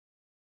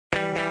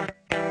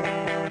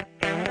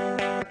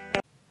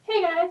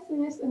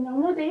a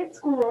normal day at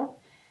school.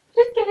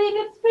 Just kidding,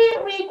 it's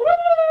Spirit Week,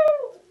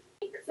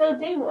 woo! So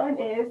day 1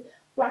 is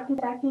Wacky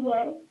Tacky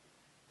Day.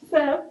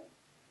 So,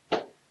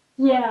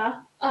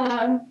 yeah,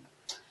 I'll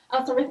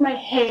start with my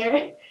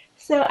hair.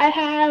 So I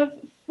have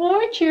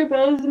 4 cheer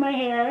bows in my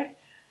hair.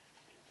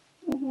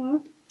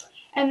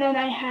 And then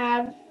I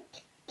have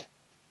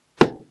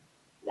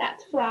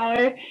that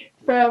flower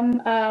from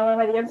one of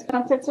my dance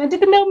concerts. So I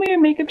did the No Mirror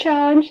Makeup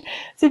Challenge.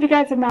 So if you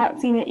guys have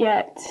not seen it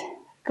yet,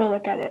 go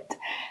look at it.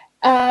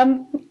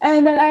 And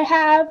then I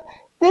have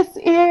this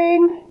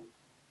earring,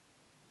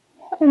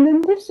 and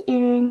then this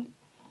earring,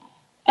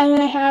 and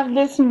then I have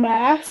this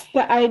mask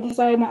that I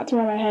decided not to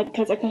wear on my head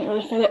because I couldn't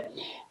really fit it.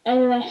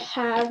 And then I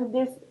have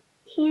this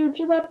huge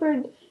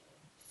leopard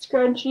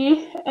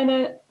scrunchie, and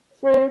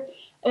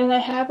then I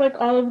have like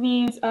all of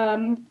these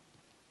I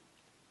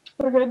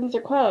forget what these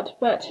are called,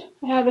 but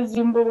I have a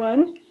Zumba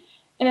one,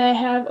 and I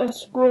have a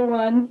school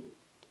one,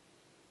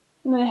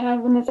 and then I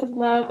have one that says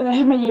love, and I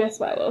have my US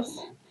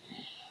Bibles.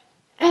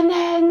 And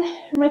then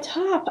my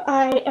top,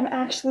 I am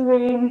actually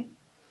wearing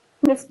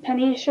this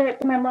penny shirt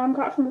that my mom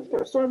got from the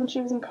thrift store when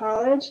she was in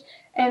college,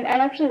 and I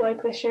actually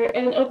like this shirt.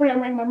 And then over here I'm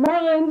wearing my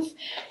Marlins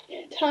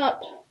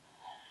top,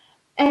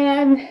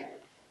 and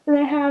then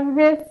I have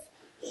this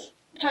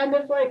kind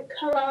of like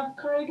color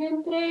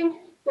cardigan thing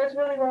that's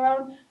really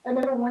long. I've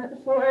never worn it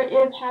before.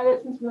 I've had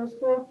it since middle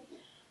school.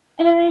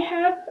 And then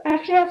I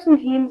actually have some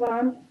jeans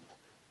on,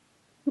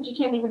 which you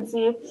can't even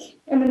see.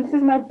 And then this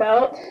is my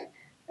belt.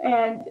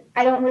 And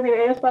I don't really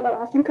wear this belt that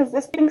often because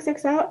this thing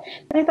sticks out.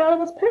 And I thought it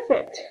was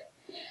perfect.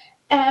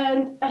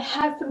 And I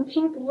have some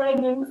pink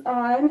leggings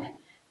on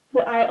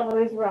that I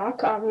always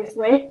rock,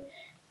 obviously.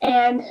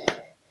 And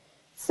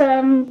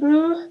some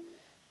blue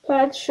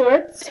plaid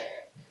shorts,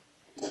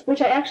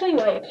 which I actually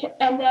like.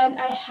 And then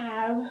I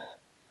have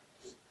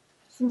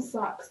some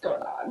socks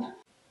going on.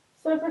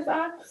 So for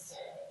socks,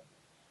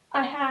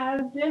 I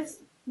have this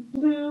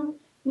blue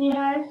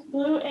knee-high,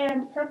 blue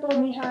and purple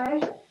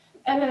knee-high,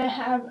 and then I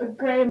have a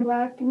gray and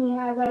black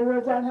knee-high that I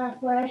wrote down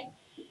halfway.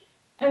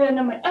 And then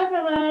on my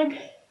other leg,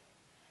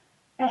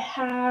 I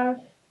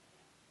have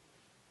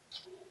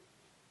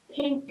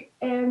pink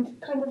and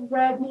kind of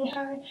red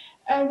knee-high,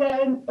 and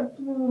then a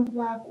blue and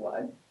black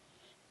one.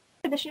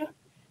 This shoe.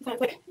 So it's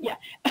like, yeah,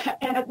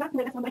 and that's not the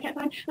latest one I can't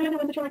find.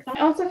 I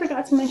also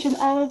forgot to mention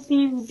all of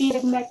these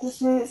beaded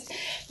necklaces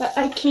that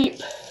I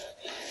keep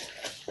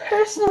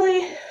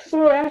personally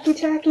for Wacky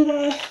Tacky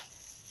Day.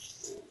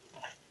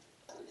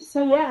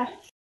 So yeah.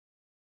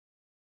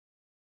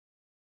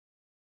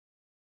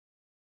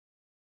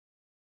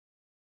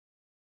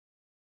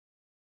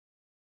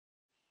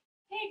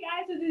 Hey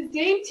guys, so this is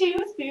day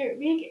 2 of Spirit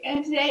Week,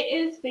 and today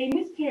is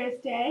Famous Paris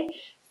Day.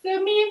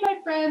 So me and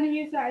my friend,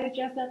 we decided to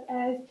dress up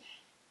as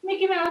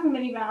Mickey Mouse and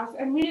Minnie Mouse,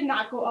 and we did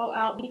not go all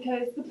out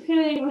because the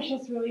planning was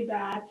just really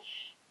bad.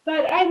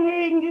 But I'm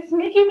wearing this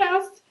Mickey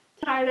Mouse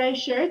tie-dye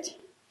shirt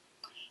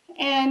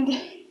and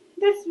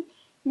this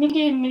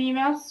Mickey and Minnie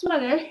Mouse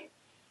sweater.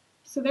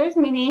 So there's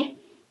Minnie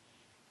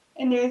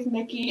and there's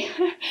Mickey.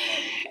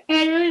 And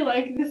I really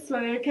like this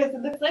sweater because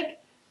it looks like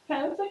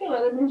kind of looks like a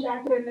Letterman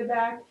jacket in the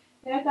back,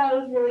 and I thought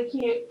it was really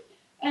cute.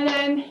 And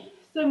then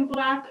some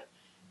black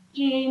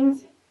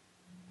jeans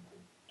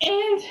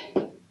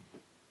and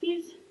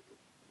these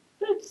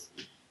boots.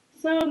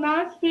 So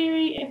not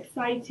very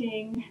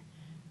exciting,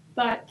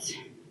 but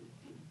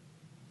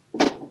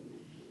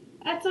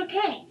that's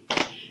okay.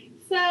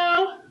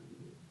 So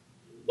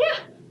yeah,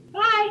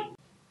 bye.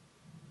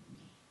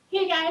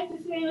 Hey guys,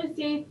 today was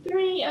day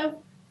 3 of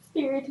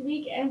Spirit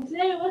Week, and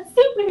today was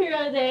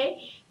Superhero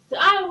Day. So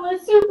I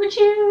was super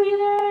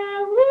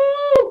cheerleader.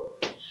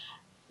 Woo!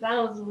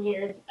 That was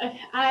weird.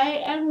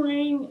 I am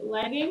wearing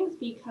leggings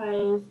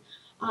because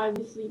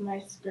obviously my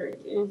skirt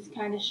is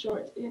kind of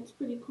short and it's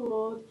pretty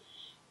cold.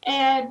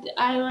 And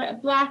I wear a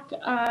black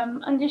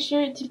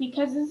undershirt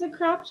because it's a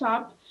crop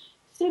top,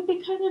 so it'd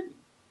be kind of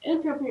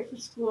inappropriate for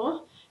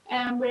school.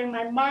 And I'm wearing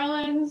my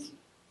Marlins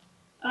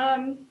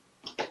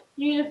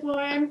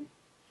uniform,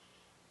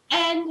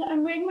 and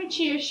I'm wearing my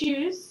cheer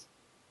shoes.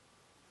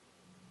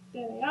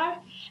 There they are.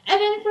 And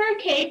then for a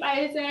cape,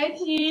 I decided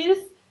to use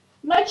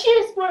my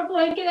cheer sport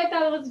blanket. I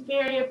thought it was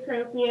very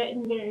appropriate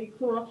and very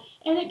cool,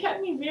 and it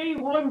kept me very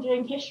warm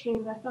during history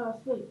when I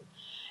fell asleep.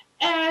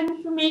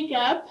 And for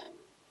makeup,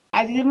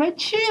 I did my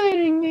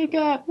cheerleading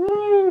makeup.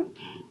 Woo!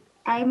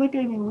 I'm like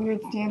in a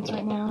weird stance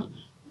right now.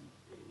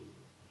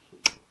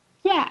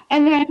 Yeah,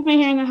 and then I put my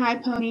hair in a high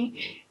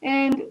pony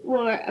and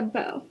wore a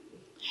bow.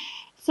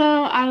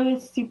 So I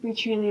was super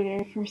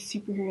cheerleader for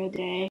Superhero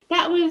Day.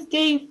 That was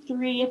day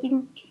 3, I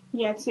think.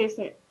 Yeah,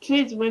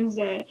 today's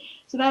Wednesday.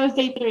 So that was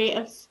day 3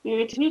 of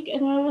Spirit Week,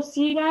 and I will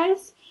see you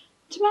guys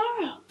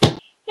tomorrow.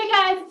 Hey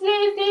guys, today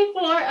is day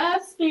 4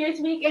 of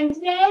Spirit Week, and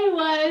today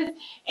was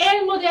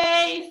Animal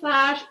Day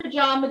 /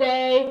 Pajama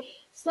Day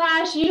 /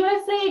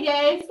 USA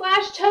Day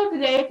 / Toga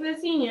Day for the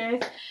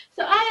seniors.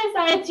 So I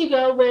decided to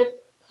go with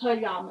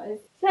pajamas.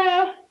 So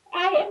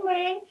I am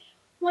wearing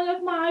one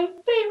of my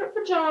favorite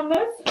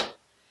pajamas.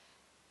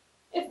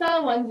 It's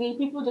not a onesie.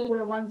 People do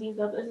wear onesies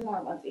though, but this is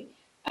not a onesie.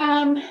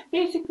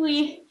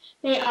 Basically,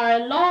 they are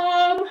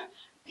long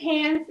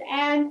pants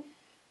and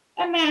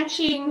a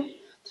matching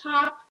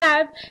top.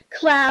 Have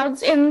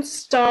clouds and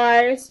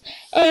stars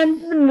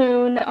and the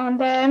moon on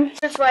them.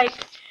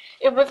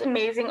 It was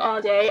amazing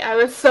all day. I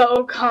was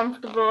so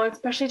comfortable,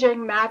 especially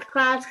during math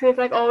class because it's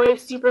like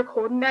always super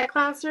cold in that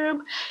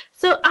classroom.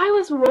 So I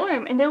was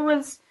warm and it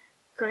was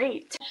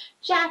great.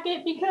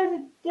 Jacket because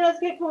it does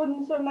get cold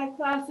in some of my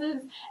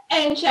classes.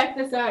 And check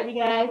this out, you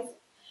guys.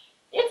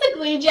 It's a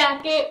Glee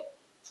jacket.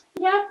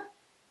 Yep.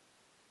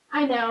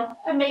 I know.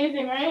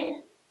 Amazing, right?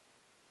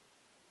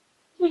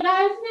 You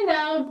guys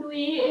know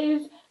Glee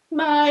is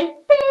my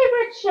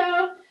favorite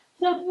show.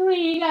 So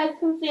hopefully you guys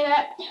can see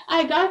that.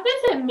 I got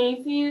this at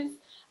Macy's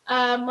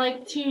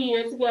like 2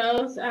 years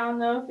ago. So I don't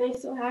know if they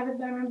still have it.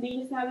 But I remember they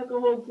used to have like a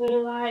whole Glee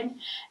line.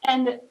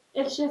 And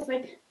it's just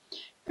like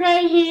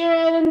gray here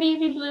and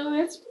navy blue. And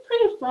it's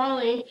pretty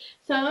folly.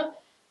 So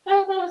I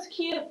thought that was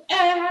cute. And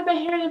I have my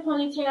hair in a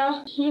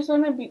ponytail. Here's what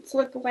my boots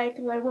look like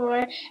that I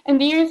wore. And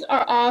these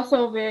are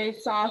also very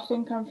soft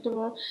and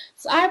comfortable.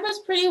 So I was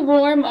pretty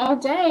warm all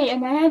day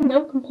and I had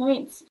no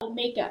complaints.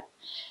 Makeup.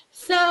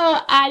 So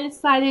I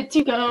decided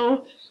to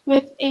go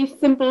with a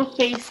simple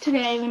face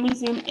today. Let me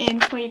zoom in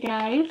for you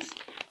guys.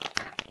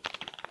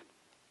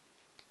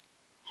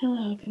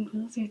 Hello, come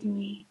closer to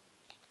me.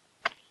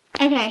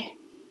 Okay.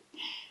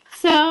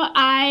 So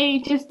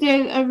I just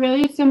did a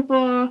really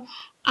simple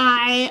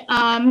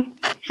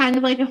kind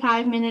of like a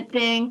 5-minute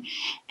thing,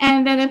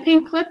 and then a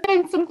pink lip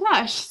and some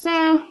blush.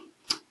 So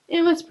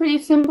it was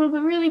pretty simple,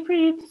 but really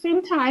pretty at the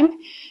same time.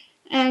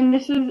 And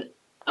this is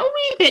a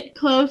wee bit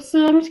close,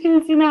 so I'm just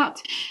gonna zoom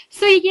out.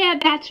 So yeah,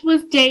 that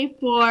was day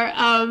 4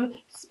 of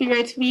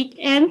Spirit Week,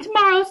 and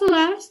tomorrow's the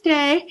last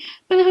day.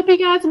 But I hope you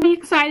guys will be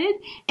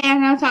excited,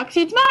 and I'll talk to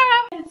you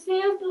tomorrow. Today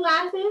is the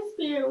last day of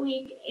Spirit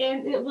Week,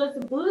 and it was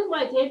a blue and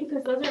white day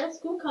because those are our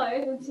school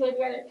colors, and today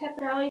we had a pep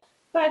rally.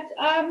 But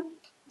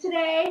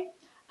today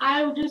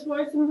I just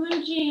wore some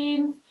blue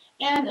jeans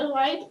and a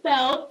white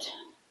belt.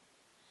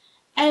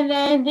 And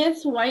then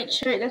this white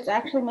shirt, that's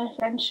actually my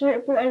friend's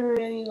shirt, but I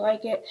really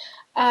like it.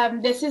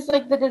 This is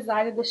like the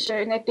design of the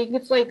shirt, and I think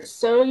it's like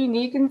so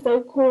unique and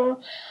so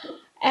cool.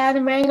 And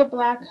I'm wearing a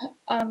black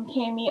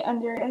cami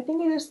under it. I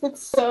think it just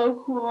looks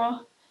so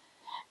cool.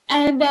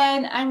 And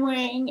then I'm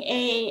wearing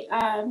a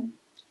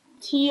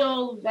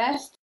teal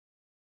vest.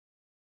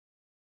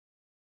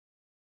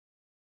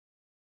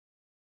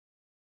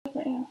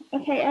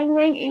 Okay, I'm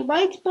wearing a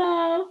white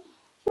bow.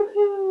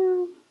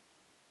 Woohoo!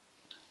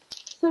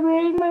 So I'm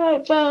wearing my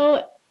white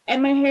bow,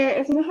 and my hair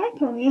is in a high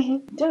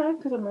pony. Duh,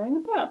 because I'm wearing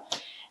a bow.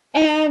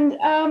 And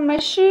my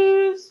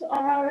shoes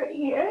are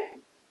here.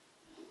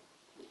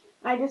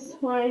 I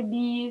just wore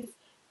these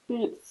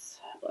boots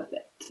with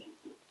it.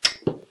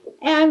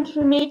 And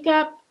for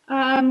makeup,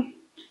 I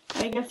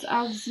guess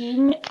I'll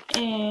zoom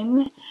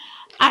in.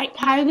 I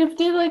kind of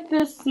did like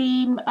the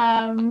same,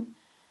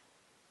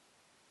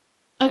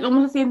 like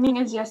almost the same thing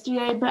as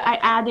yesterday, but I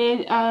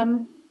added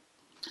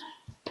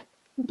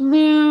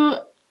blue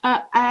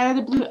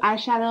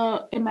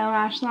eyeshadow in my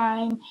lash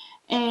line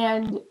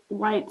and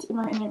white in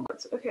my inner corner.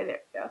 Okay, there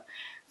we go.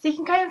 So you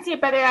can kind of see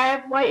it better. I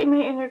have white in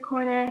my inner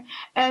corner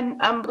and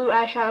blue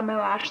eyeshadow in my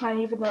lash line,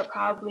 even though it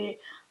probably,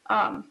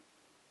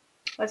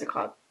 what's it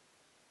called?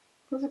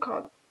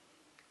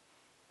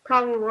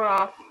 Probably wore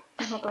off.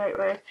 That's not the right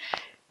word.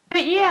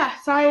 But yeah,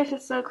 sorry it's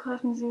just so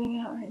close and zooming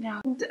out right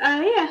now. And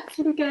yeah, hope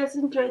you guys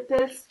enjoyed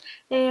this,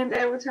 and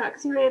I will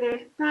talk to you later.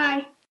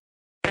 Bye!